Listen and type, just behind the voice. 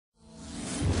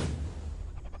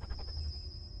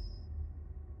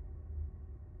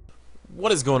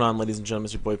What is going on, ladies and gentlemen?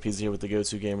 It's your boy PZ here with the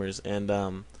Go-To Gamers,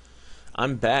 and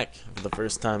I'm back for the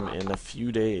first time in a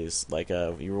few days.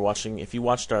 You were watching, if you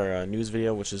watched our news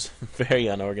video, which is very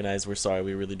unorganized, we're sorry.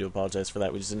 We really do apologize for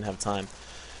that. We just didn't have time.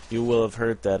 You will have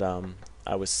heard that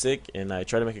I was sick, and I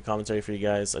tried to make a commentary for you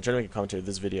guys. I tried to make a commentary of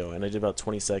this video, and I did about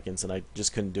 20 seconds, and I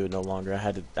just couldn't do it no longer. I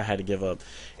had to give up.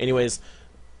 Anyways,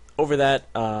 over that,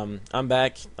 I'm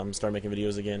back. I'm starting making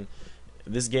videos again.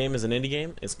 This game is an indie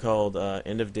game. It's called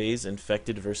End of Days: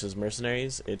 Infected vs.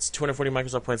 Mercenaries. It's 240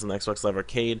 Microsoft points on the Xbox Live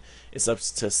Arcade. It's up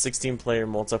to 16-player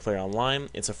multiplayer online.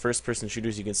 It's a first-person shooter,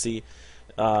 as you can see.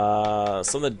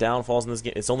 Some of the downfalls in this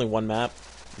game, it's only one map.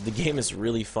 The game is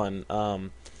really fun.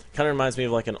 Kind of reminds me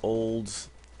of like an old,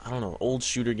 I don't know, old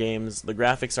shooter games. The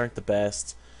graphics aren't the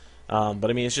best, but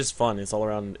I mean it's just fun. It's all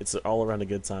around a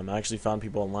good time. I actually found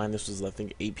people online. This was, I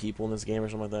think, 8 people in this game or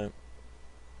something like that.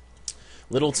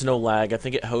 Little to no lag. I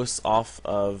think it hosts off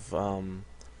of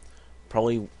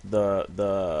probably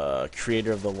the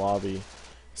creator of the lobby,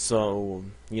 so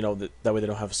you know that way they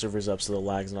don't have servers up, so the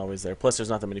lag's not always there. Plus, there's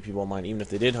not that many people online, even if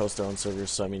they did host their own servers.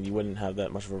 So I mean, you wouldn't have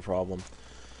that much of a problem.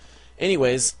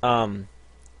 Anyways, I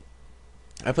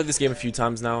played this game a few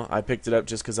times now. I picked it up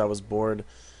just because I was bored.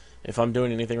 If I'm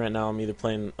doing anything right now, I'm either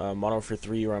playing Modern Warfare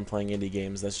 3 or I'm playing indie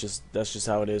games. That's just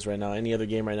how it is right now. Any other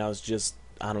game right now is just,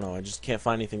 I don't know, I just can't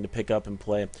find anything to pick up and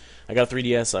play. I got a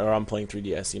 3DS, or I'm playing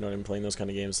 3DS, you know what I'm playing, those kind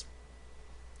of games.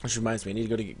 Which reminds me, I need to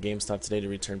go to GameStop today to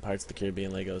return Pirates of the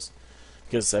Caribbean Legos.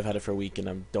 Because I've had it for a week and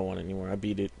I don't want it anymore. I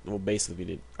beat it, well, basically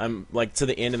beat it. I'm like to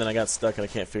the end and then I got stuck and I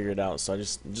can't figure it out. So I'm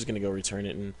just going to go return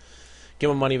it and get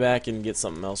my money back and get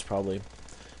something else probably.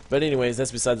 But anyways,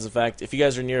 that's besides the fact. If you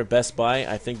guys are near a Best Buy,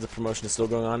 I think the promotion is still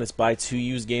going on. It's buy 2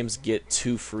 used games, get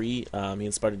 2 free. Me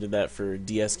and Sparta did that for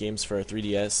DS games for our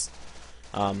 3DS.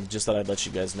 Just thought I'd let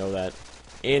you guys know that.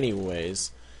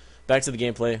 Anyways, back to the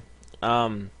gameplay.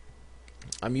 I'm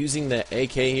using the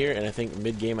AK here, and I think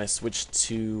mid-game I switched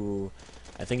to,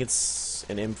 I think it's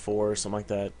an M4 or something like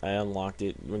that. I unlocked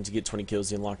it. Once you get 20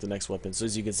 kills, you unlock the next weapon. So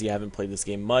as you can see, I haven't played this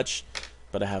game much,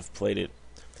 but I have played it.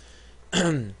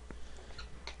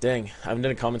 Dang, I haven't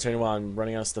done a commentary while I'm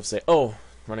running out of stuff to say. Oh,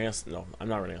 no, I'm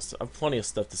not running out of stuff. I have plenty of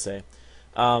stuff to say.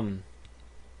 I'm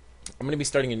going to be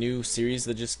starting a new series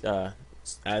that just, I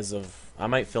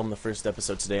might film the first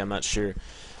episode today, I'm not sure.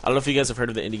 I don't know if you guys have heard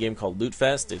of the indie game called Loot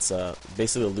Fest. It's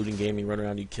basically a looting game. You run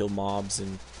around, you kill mobs,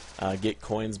 and get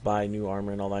coins, buy new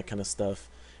armor, and all that kind of stuff.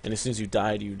 And as soon as you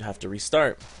died, you'd have to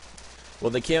restart. Well,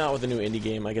 they came out with a new indie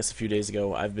game, I guess a few days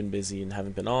ago. I've been busy and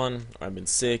haven't been on, or I've been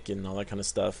sick, and all that kind of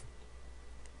stuff.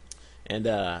 And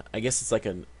I guess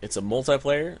it's a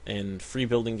multiplayer and free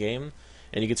building game,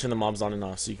 and you can turn the mobs on and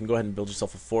off. So you can go ahead and build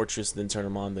yourself a fortress, then turn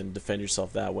them on, then defend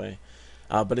yourself that way.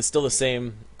 But it's still the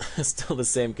same. It's still the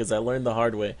same because I learned the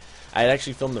hard way. I had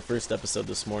actually filmed the first episode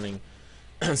this morning.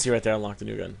 See right there, I unlocked a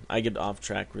new gun. I get off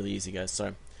track really easy, guys.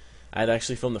 Sorry. I had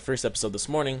actually filmed the first episode this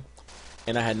morning,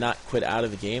 and I had not quit out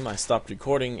of the game. I stopped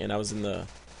recording, and I was in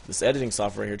this editing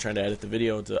software here trying to edit the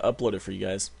video to upload it for you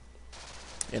guys,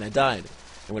 and I died.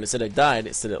 And when it said I died,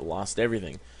 it said it lost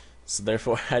everything. So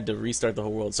therefore, I had to restart the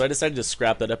whole world. So I decided to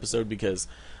scrap that episode because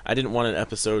I didn't want an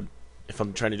episode, if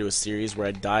I'm trying to do a series, where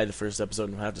I die the first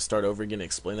episode and I have to start over again and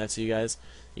explain that to you guys,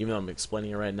 even though I'm explaining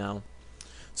it right now.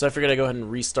 So I figured I'd go ahead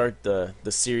and restart the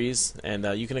series, and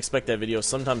you can expect that video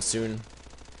sometime soon.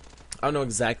 I don't know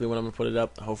exactly when I'm going to put it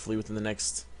up, hopefully within the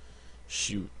next,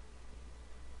 shoot.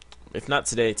 If not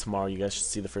today, tomorrow, you guys should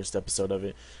see the first episode of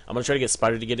it. I'm going to try to get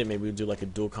Spider to get it. Maybe we'll do like a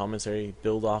dual commentary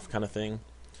build-off kind of thing.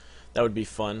 That would be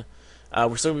fun.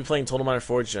 We're still going to be playing Total Miner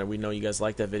Forge. We know you guys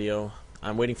like that video.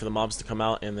 I'm waiting for the mobs to come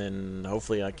out, and then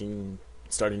hopefully I can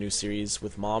start a new series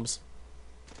with mobs.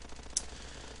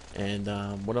 And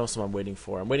what else am I waiting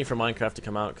for? I'm waiting for Minecraft to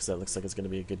come out because that looks like it's going to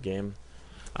be a good game.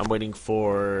 I'm waiting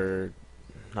for...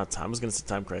 I was going to say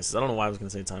Time Crisis. I don't know why I was going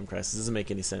to say Time Crisis. It doesn't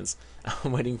make any sense.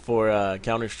 I'm waiting for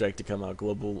Counter-Strike to come out.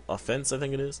 Global Offense, I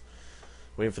think it is.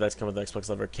 Waiting for that to come with the Xbox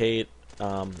Live Arcade.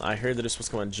 I heard that it's supposed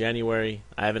to come out in January.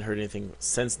 I haven't heard anything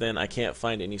since then. I can't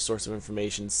find any source of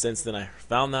information since then I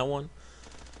found that one.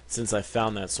 Since I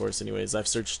found that source, anyways. I've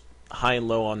searched high and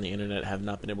low on the internet. Have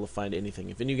not been able to find anything.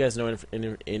 If any of you guys know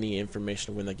any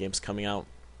information of when that game's coming out,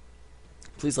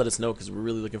 please let us know because we're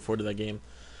really looking forward to that game.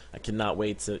 I cannot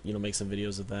wait to make some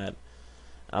videos of that.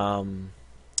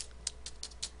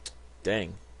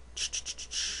 Dang,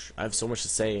 I have so much to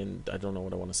say and I don't know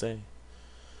what I want to say.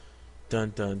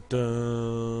 Dun dun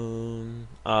dun.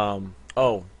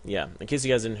 Oh yeah. In case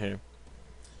you guys didn't hear,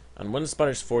 on one of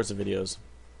Spider's Forza videos,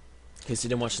 in case you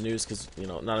didn't watch the news, because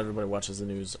not everybody watches the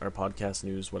news or podcast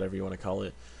news, whatever you want to call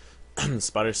it.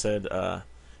 Spider said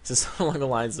said something along the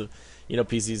lines of,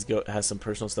 PC's has some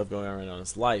personal stuff going on right now in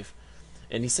his life,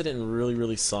 and he said it in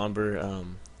really somber,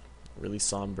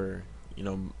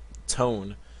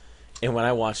 tone. And when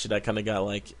I watched it, I kind of got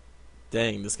like,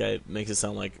 dang, this guy makes it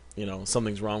sound like,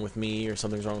 something's wrong with me or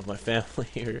something's wrong with my family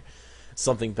or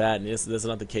something bad. And that's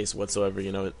not the case whatsoever.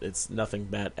 It's nothing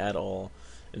bad at all.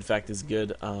 In fact, it's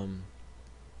good.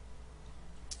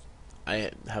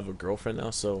 I have a girlfriend now,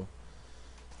 so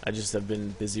I just have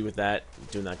been busy with that,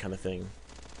 doing that kind of thing.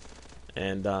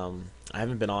 And I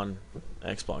haven't been on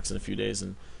Xbox in a few days,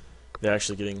 and they're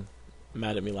actually getting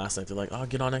mad at me last night. They're like, "Oh,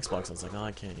 get on Xbox." I was like, "Oh,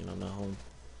 I can't, I'm not home."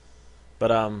 But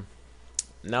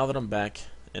now that I'm back,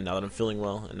 and now that I'm feeling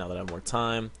well, and now that I have more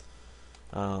time,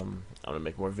 I'm gonna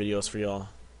make more videos for y'all,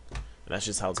 and that's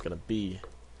just how it's gonna be.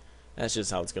 That's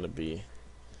just how it's gonna be.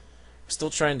 We're still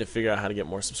trying to figure out how to get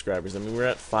more subscribers. I mean, we're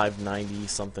at 590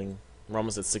 something. We're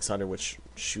almost at 600, which,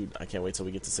 shoot, I can't wait till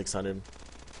we get to 600.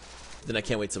 Then I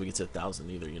can't wait till we get to 1,000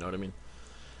 either, you know what I mean?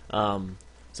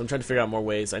 So I'm trying to figure out more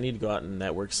ways. I need to go out and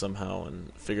network somehow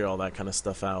and figure all that kind of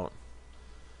stuff out.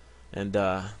 And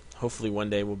hopefully one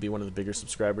day we'll be one of the bigger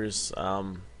subscribers.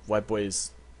 White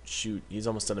Boy's, shoot, he's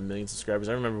almost at 1 million subscribers.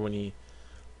 I remember when he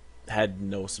had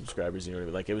no subscribers, you know what I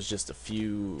mean? Like, it was just a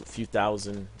few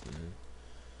thousand.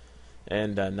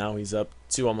 And now he's up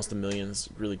to almost 1 million. It's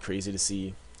really crazy to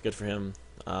see. Good for him.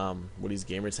 Woody's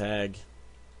Gamertag.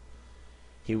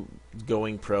 He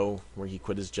going pro, where he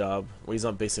quit his job. Well, he's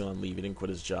basically on leave. He didn't quit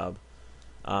his job.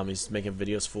 He's making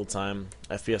videos full time.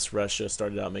 FPS Russia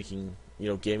started out making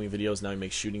gaming videos. Now he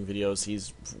makes shooting videos.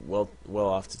 He's well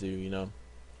off to do.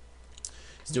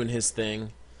 He's doing his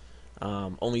thing.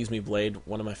 Only Use Me Blade,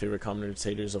 one of my favorite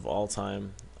commentators of all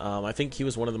time. I think he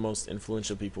was one of the most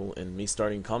influential people in me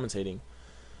starting commentating.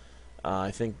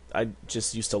 I think I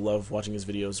just used to love watching his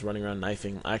videos, running around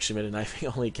knifing. I actually made a knifing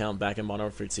only account back in Modern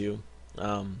Warfare 2.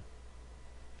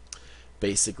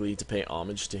 Basically to pay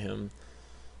homage to him.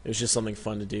 It was just something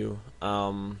fun to do.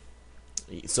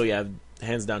 So yeah,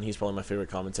 hands down, he's probably my favorite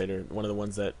commentator. One of the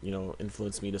ones that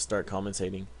influenced me to start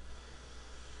commentating.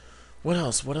 What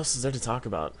else? What else is there to talk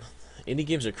about? Indie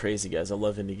games are crazy, guys. I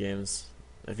love indie games.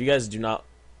 If you guys do not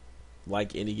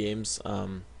like indie games,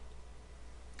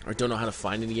 or don't know how to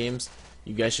find indie games,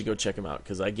 you guys should go check them out,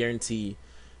 because I guarantee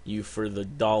you, for the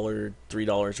 $3, or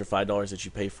 $5 that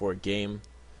you pay for a game,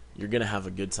 you're gonna have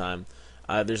a good time.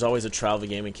 There's always a trial of a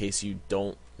game in case you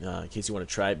don't, in case you want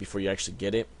to try it before you actually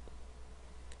get it.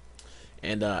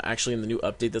 And actually, in the new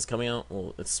update that's coming out,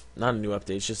 well, it's not a new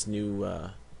update. It's just new.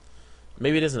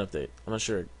 Maybe it is an update. I'm not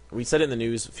sure. We said it in the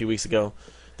news a few weeks ago.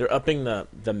 They're upping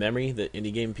the memory that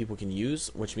indie game people can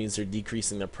use, which means they're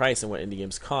decreasing the price and what indie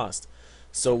games cost.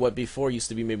 So what before used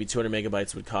to be maybe 200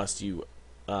 megabytes would cost you,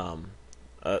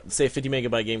 say a 50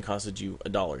 megabyte game costed you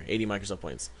 $1, 80 Microsoft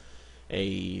points.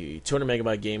 A 200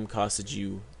 megabyte game costed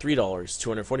you $3,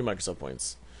 240 Microsoft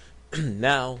points.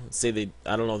 Now, say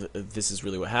I don't know if this is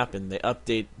really what happened. They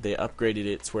upgraded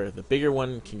it to where the bigger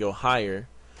one can go higher.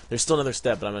 There's still another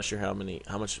step, but I'm not sure how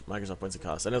much Microsoft points it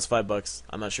costs. I know it's $5.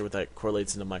 I'm not sure what that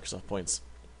correlates into Microsoft points.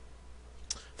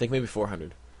 I think maybe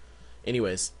 400.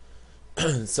 Anyways,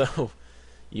 so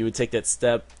you would take that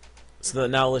step. So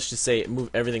now let's just say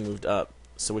everything moved up.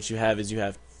 So what you have is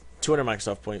 200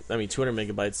 Microsoft points. 200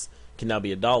 megabytes can now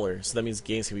be $1. So that means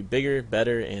games can be bigger,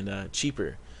 better, and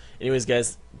cheaper. Anyways,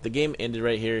 guys, the game ended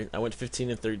right here. I went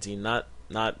 15-13.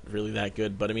 Not really that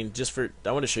good, but I mean,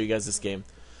 I want to show you guys this game.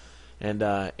 And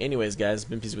anyways, guys,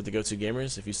 been peace with the Go-To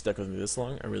Gamers. If you stuck with me this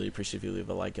long, I really appreciate if you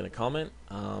leave a like and a comment.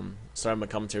 Sorry, my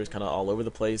commentary is kind of all over the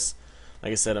place.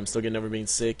 Like I said, I'm still getting over being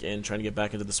sick and trying to get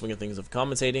back into the swing of things of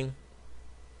commentating.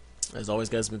 As always,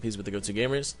 guys, been peace with the Go-To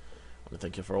Gamers. I want to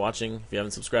thank you for watching. If you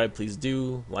haven't subscribed, please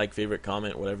do. Like, favorite,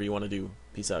 comment, whatever you want to do.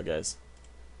 Peace out, guys.